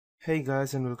Hey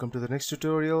guys, and welcome to the next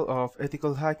tutorial of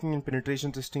ethical hacking and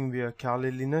penetration testing via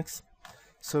Kali Linux.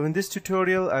 So in this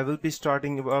tutorial I will be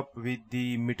starting up with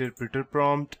the Mesterpreter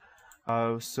prompt.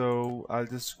 So I'll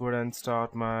just go ahead and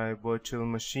start my virtual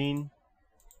machine.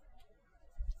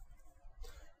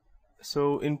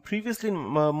 So in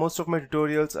most of my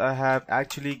tutorials I have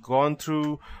actually gone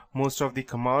through most of the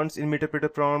commands in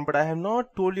Mesterpreter prompt, but I have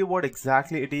not told you what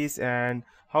exactly it is and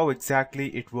how exactly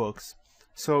it works.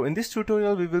 So in this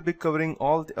tutorial we will be covering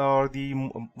all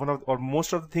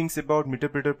most of the things about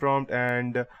Mesterpreter prompt,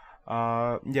 and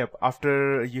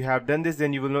after you have done this,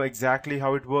 then you will know exactly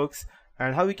how it works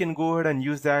and how you can go ahead and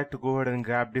use that to go ahead and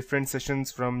grab different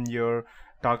sessions from your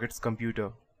target's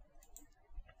computer.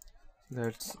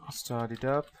 Let's start it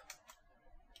up.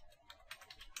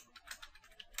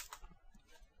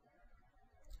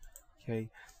 Okay.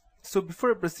 So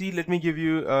before I proceed, let me give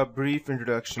you a brief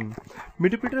introduction.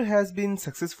 Mesterpreter has been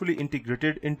successfully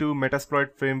integrated into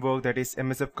Metasploit framework, that is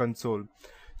MSF console.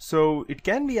 So it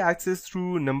can be accessed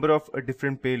through a number of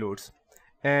different payloads.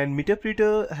 And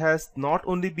Mesterpreter has not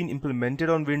only been implemented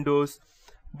on Windows,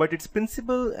 but its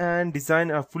principle and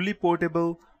design are fully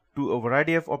portable to a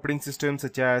variety of operating systems,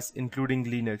 such as including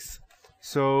Linux.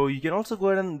 So you can also go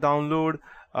ahead and download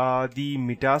the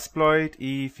Metasploit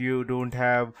if you don't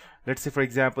have, let's say for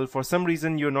example, for some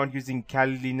reason you're not using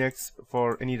Kali Linux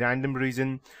for any random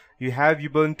reason, you have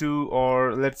Ubuntu,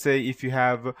 or let's say if you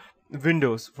have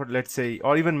Windows, for let's say,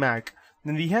 or even Mac,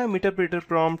 then we have Mesterpreter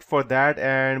prompt for that.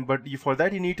 For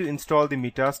that you need to install the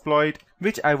Metasploit,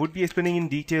 which I would be explaining in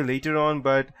detail later on,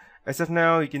 but as of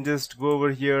now you can just go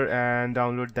over here and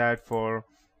download that for,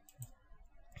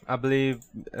 I believe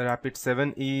Rapid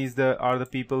 7 are the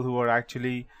people who are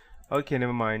actually, okay,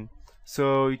 never mind.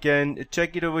 So you can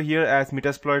check it over here, as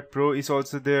Metasploit Pro is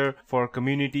also there for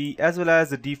community, as well as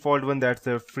the default one, that's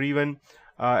the free one,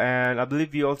 and I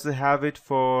believe we also have it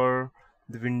for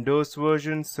the Windows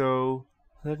version. So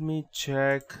let me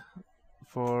check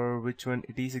for which one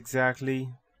it is exactly.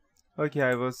 Okay,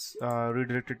 I was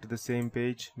redirected to the same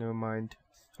page, never mind.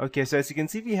 Okay, so as you can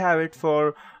see, we have it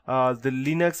for the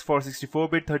Linux for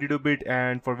 64-bit, 32-bit,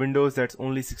 and for Windows that's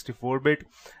only 64-bit.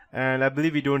 And I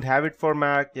believe we don't have it for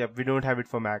Mac. Yeah, we don't have it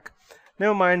for Mac.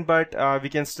 Never mind, but we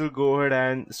can still go ahead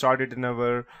and start it in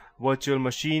our virtual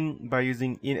machine by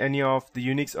using in any of the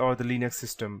Unix or the Linux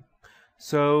system.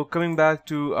 So coming back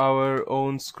to our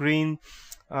own screen,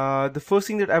 the first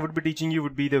thing that I would be teaching you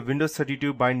would be the Windows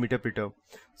 32 bind Mesterpreter.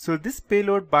 So this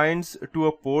payload binds to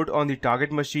a port on the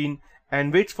target machine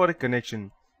and waits for a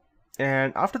connection.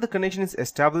 And after the connection is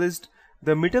established,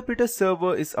 the Mesterpreter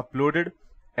server is uploaded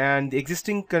and the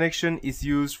existing connection is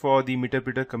used for the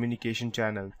Mesterpreter communication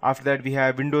channel. After that we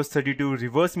have Windows 32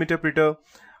 reverse Mesterpreter,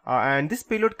 and this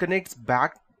payload connects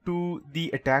back to the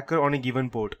attacker on a given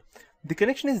port. The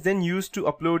connection is then used to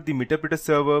upload the Mesterpreter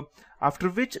server, after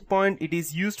which point it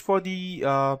is used for the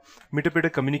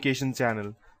Mesterpreter communication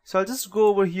channel. So I'll just go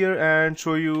over here and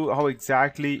show you how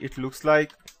exactly it looks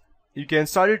like. You can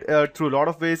start it through a lot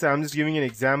of ways. I'm just giving an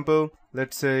example.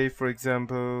 Let's say, for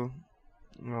example,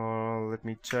 let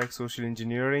me check social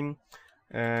engineering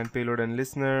and payload and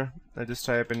listener. I just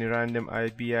type any random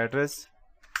IP address.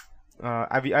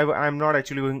 I'm not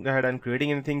actually going ahead and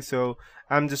creating anything, so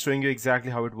I'm just showing you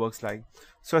exactly how it works like.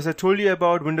 So as I told you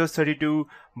about Windows 32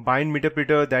 bind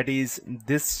Mesterpreter, that is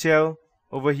this shell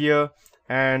over here,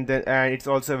 and it's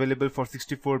also available for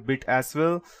 64-bit as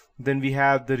well. Then we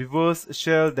have the reverse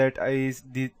shell,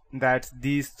 that's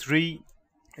these three,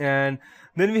 and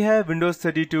then we have Windows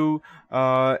 32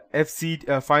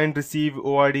 FC find receive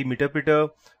ORD Mesterpreter.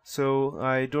 So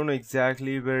I don't know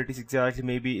exactly where it is exactly.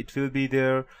 Maybe it will be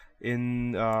there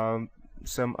in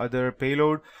some other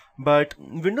payload, but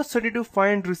Windows 32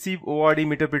 find receive ORD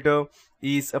Mesterpreter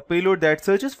is a payload that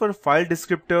searches for a file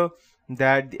descriptor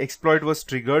that the exploit was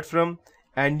triggered from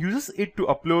and uses it to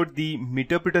upload the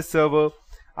Mesterpreter server,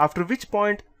 after which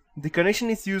point the connection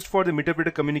is used for the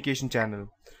Mesterpreter communication channel.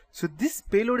 So this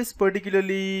payload is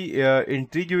particularly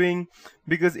intriguing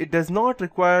because it does not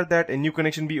require that a new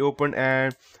connection be opened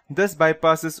and thus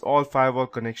bypasses all firewall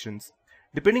connections.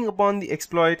 Depending upon the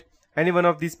exploit, any one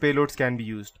of these payloads can be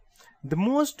used. The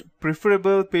most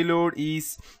preferable payload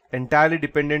is entirely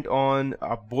dependent on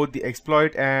both the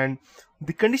exploit and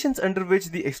the conditions under which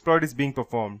the exploit is being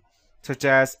performed, such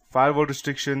as firewall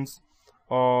restrictions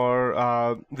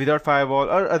or without firewall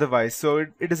or otherwise, so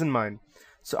it doesn't mind.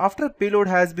 So after a payload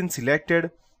has been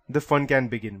selected, the fun can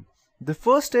begin. The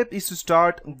first step is to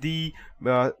start the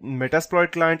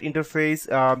Metasploit client interface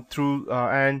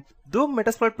and though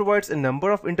Metasploit provides a number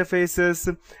of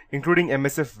interfaces including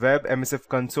MSF Web, MSF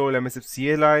Console, MSF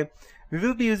CLI, we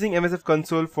will be using MSF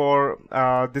console for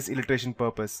this illustration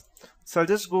purpose. So I'll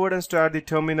just go ahead and start the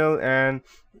terminal, and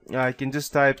I can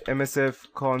just type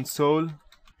MSF console.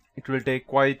 It will take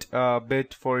quite a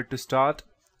bit for it to start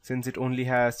since it only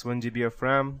has 1 GB of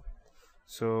RAM.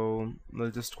 So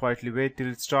we'll just quietly wait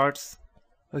till it starts.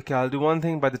 Okay, I'll do one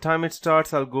thing. By the time it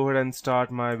starts, I'll go ahead and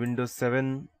start my Windows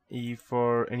 7. If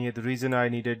for any other reason I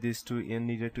needed to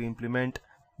implement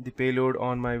the payload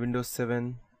on my Windows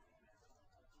 7.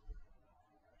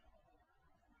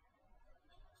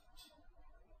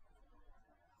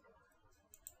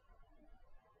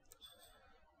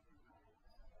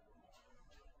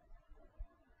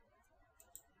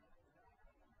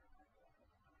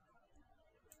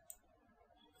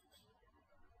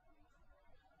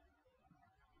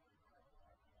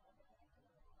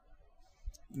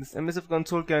 This MSF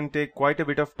console can take quite a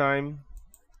bit of time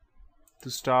to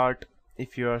start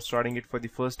if you are starting it for the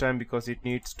first time, because it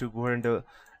needs to go ahead and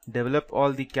develop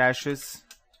all the caches.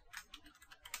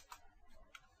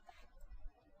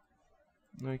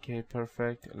 Okay,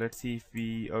 perfect. Let's see if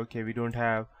we don't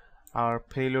have our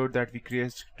payload that we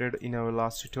created in our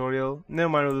last tutorial. Never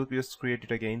mind, we'll just create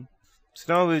it again.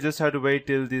 So now we'll just have to wait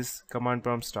till this command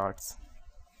prompt starts.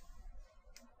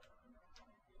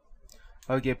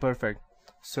 Okay, perfect.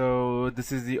 So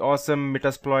this is the awesome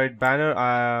Metasploit banner.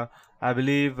 I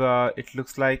believe it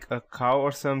looks like a cow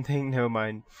or something. Never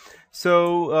mind.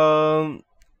 So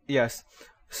yes.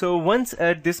 So once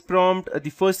at this prompt,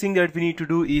 the first thing that we need to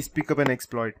do is pick up an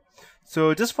exploit.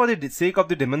 So just for the sake of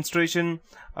the demonstration,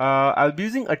 I'll be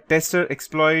using a tester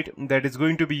exploit that is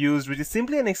going to be used, which is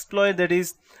simply an exploit that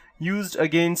is used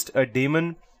against a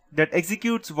daemon that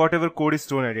executes whatever code is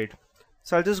thrown at it.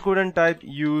 So I'll just go ahead and type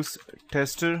use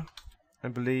tester. I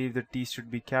believe the T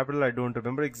should be capital. I don't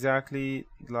remember exactly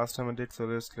the last time I did, so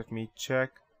let me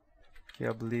check. Okay,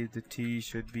 I believe the T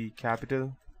should be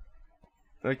capital.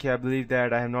 Okay, I believe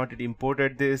that I have not yet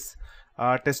imported this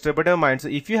tester, but never mind. So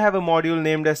if you have a module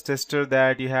named as tester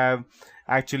that you have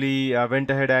actually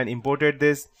went ahead and imported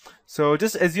this, so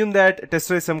just assume that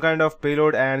tester is some kind of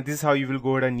payload, and this is how you will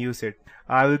go ahead and use it.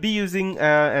 I will be using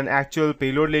an actual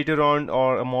payload later on,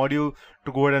 or a module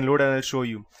to go ahead and load, and I'll show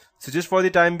you. So just for the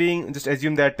time being, just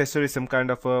assume that tester is some kind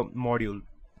of a module.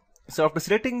 So after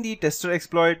selecting the tester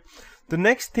exploit, the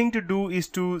next thing to do is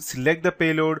to select the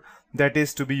payload that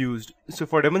is to be used. So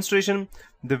for demonstration,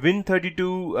 the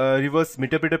Win32 reverse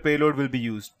Mesterpreter payload will be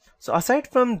used. So aside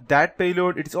from that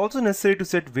payload, it is also necessary to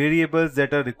set variables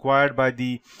that are required by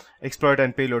the exploit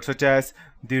and payload, such as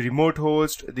the remote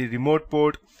host, the remote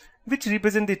port, which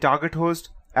represent the target host,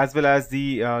 as well as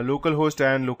the local host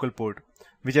and local port,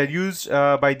 which are used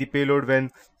by the payload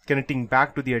when connecting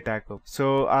back to the attacker.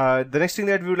 So the next thing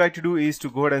that we would like to do is to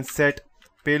go ahead and set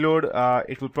payload.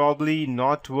 It will probably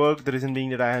not work, the reason being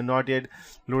that I have not yet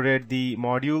loaded the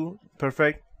module.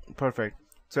 Perfect.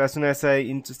 So as soon as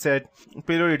I set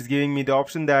payload, it's giving me the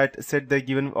option that set the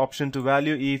given option to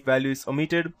value. If value is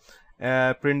omitted,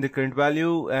 print the current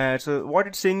value. So what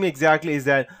it's saying me exactly is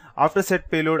that after set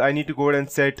payload, I need to go ahead and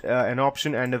set an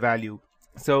option and a value.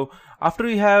 So after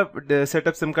we have set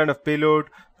up some kind of payload,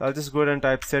 I'll just go ahead and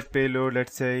type set payload,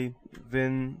 let's say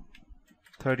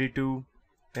Win32,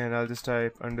 and I'll just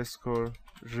type underscore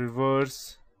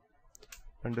reverse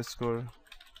underscore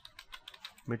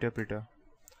Mesterpreter.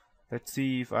 Let's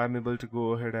see if I'm able to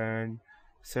go ahead and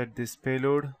set this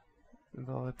payload.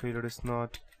 Well, the payload is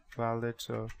not valid,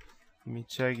 so let me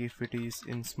check if it is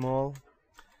in small.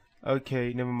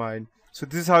 Okay, never mind. So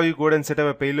this is how you go ahead and set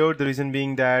up a payload. The reason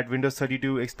being that Windows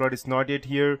 32 exploit is not yet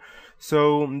here.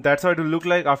 So that's how it will look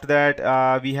like. After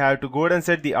that, we have to go ahead and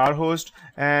set the R host.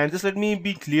 And just let me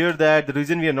be clear that the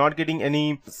reason we are not getting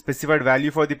any specified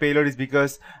value for the payload is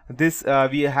because this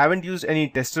we haven't used any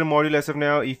tester module as of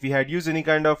now. If we had used any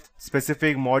kind of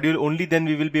specific module, only then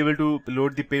we will be able to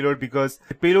load the payload, because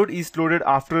the payload is loaded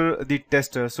after the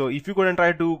tester. So if you go ahead and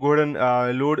try to go ahead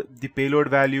and load the payload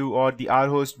value or the R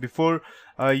host before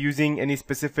using any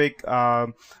specific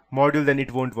module, then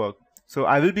it won't work. So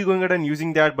I will be going ahead and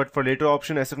using that, but for later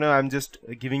option, as of now I'm just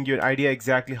giving you an idea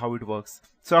exactly how it works.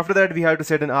 So after that, we have to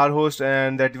set an R host,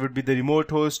 and that would be the remote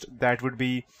host. That would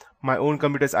be my own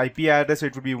computer's IP address. So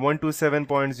it would be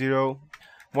 127.0,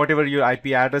 whatever your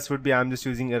IP address would be. I'm just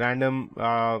using a random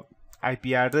IP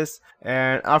address.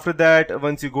 And after that,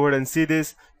 once you go ahead and see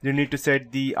this, you need to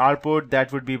set the R port.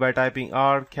 That would be by typing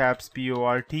R caps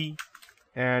PORT,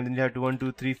 and then you have to 1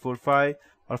 2 3 4 5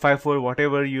 or 5 4,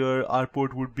 whatever your R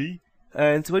port would be.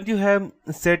 And so when you have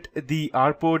set the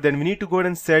R port, then we need to go ahead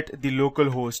and set the local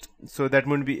host. So that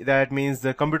means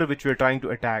the computer which we are trying to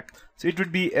attack. So it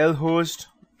would be L host,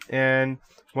 and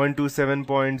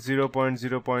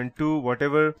 127.0.0.2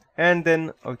 whatever, and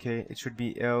then okay, it should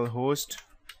be L host.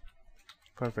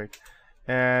 Perfect.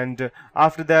 And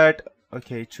after that,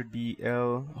 okay, it should be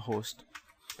L host.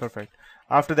 Perfect.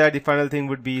 After that, the final thing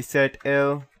would be set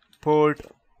L port,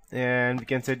 and we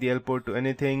can set the L port to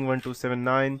anything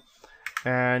 1279,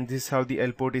 and this is how the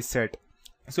L port is set.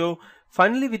 So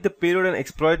finally, with the payload and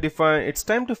exploit defined, it's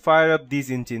time to fire up these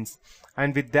engines,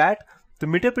 and with that, the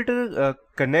Meterpreter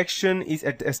connection is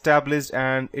established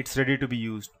and it's ready to be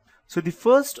used. So the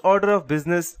first order of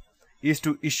business is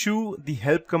to issue the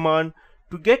help command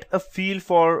to get a feel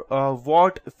for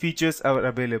what features are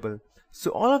available.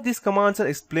 So all of these commands are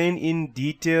explained in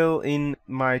detail in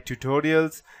my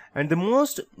tutorials, and the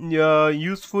most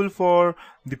useful for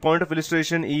the point of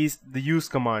illustration is the use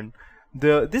command.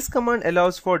 This command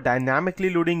allows for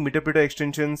dynamically loading Meterpreter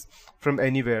extensions from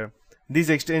anywhere. These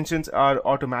extensions are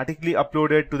automatically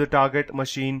uploaded to the target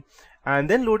machine and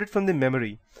then loaded from the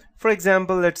memory. For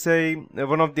example, let's say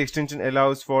one of the extensions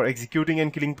allows for executing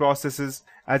and killing processes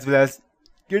as well as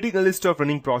getting a list of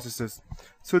running processes.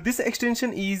 So this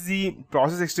extension is the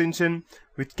process extension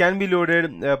which can be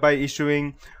loaded by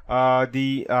issuing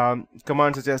the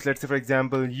command such as, let's say for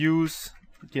example, use.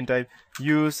 You can type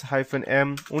use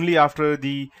 -m. Only after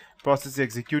the process is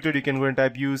executed you can go and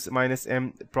type use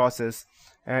 -m process.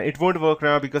 It won't work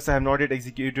now because I have not yet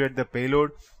executed the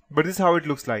payload, but this is how it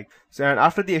looks like. So, and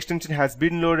after the extension has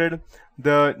been loaded,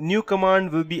 the new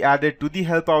command will be added to the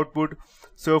help output.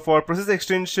 So for process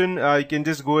extension, you can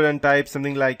just go and type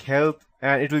something like help,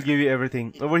 and it will give you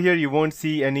everything. Over here you won't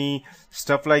see any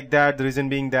stuff like that. The reason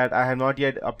being that I have not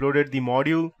yet uploaded the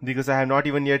module because I have not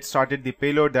even yet started the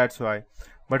payload, that's why.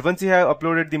 But once you have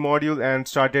uploaded the module and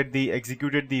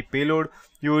executed the payload,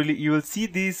 you will see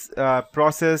this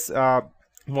process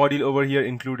module over here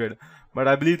included. But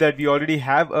I believe that we already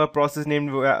have a process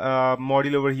named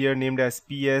module over here named as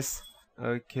PS.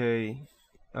 Okay.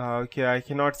 Okay, I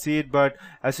cannot see it, but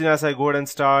as soon as I go ahead and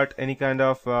start any kind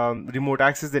of remote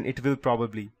access, then it will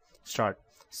probably start.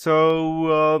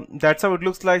 So that's how it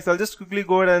looks like. So I'll just quickly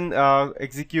go ahead and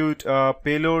execute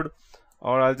payload,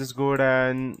 or I'll just go ahead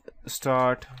and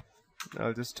start.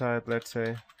 I'll just type, let's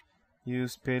say,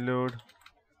 use payload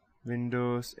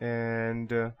Windows,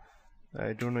 and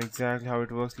I don't know exactly how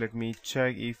it works. Let me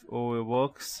check if O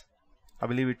works. I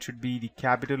believe it should be the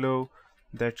capital O.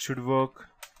 That should work.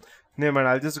 Never mind,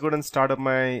 I'll just go ahead and start up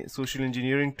my social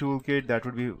engineering toolkit. That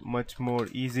would be much more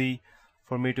easy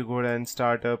for me to go ahead and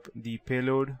start up the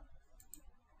payload.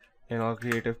 And I'll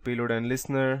create a payload and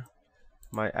listener,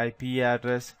 my IP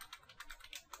address.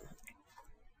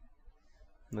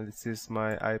 Now this is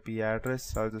my IP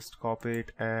address. I'll just copy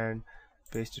it and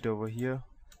paste it over here.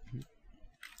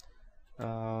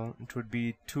 It would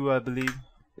be 2, I believe.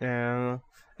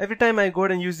 Every time I go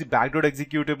ahead and use the backdoor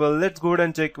executable, let's go ahead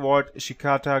and check what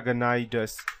Shikata Ganai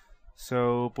does.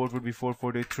 So port would be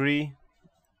 443,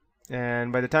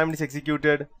 and by the time it is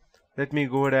executed, let me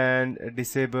go ahead and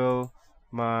disable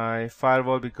my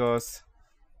firewall, because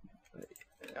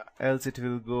else it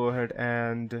will go ahead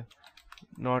and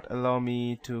not allow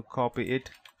me to copy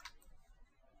it.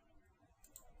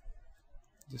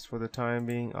 Just for the time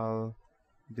being, I'll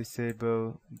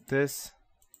disable this.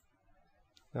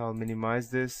 I'll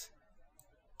minimize this,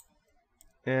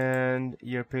 and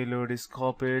your payload is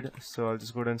copied, so I'll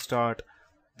just go ahead and start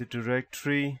the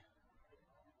directory.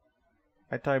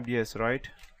 I typed yes, right?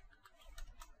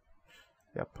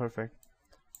 Yeah, perfect.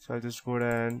 So I'll just go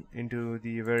ahead and into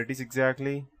the where it is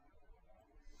exactly,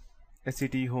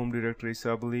 SCT home directory.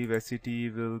 So I believe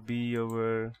SCT will be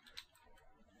over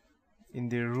in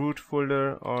the root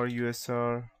folder or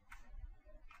USR.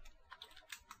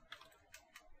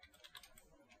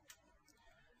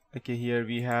 Okay, here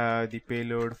we have the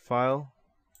payload file.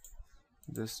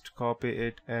 Just copy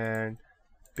it and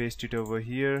paste it over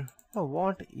here. Oh,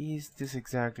 what is this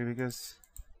exactly? Because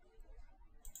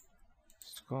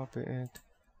just copy it,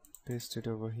 paste it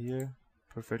over here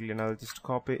perfectly, and I'll just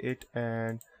copy it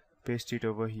and paste it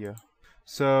over here.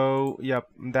 So yep,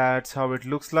 that's how it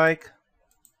looks like.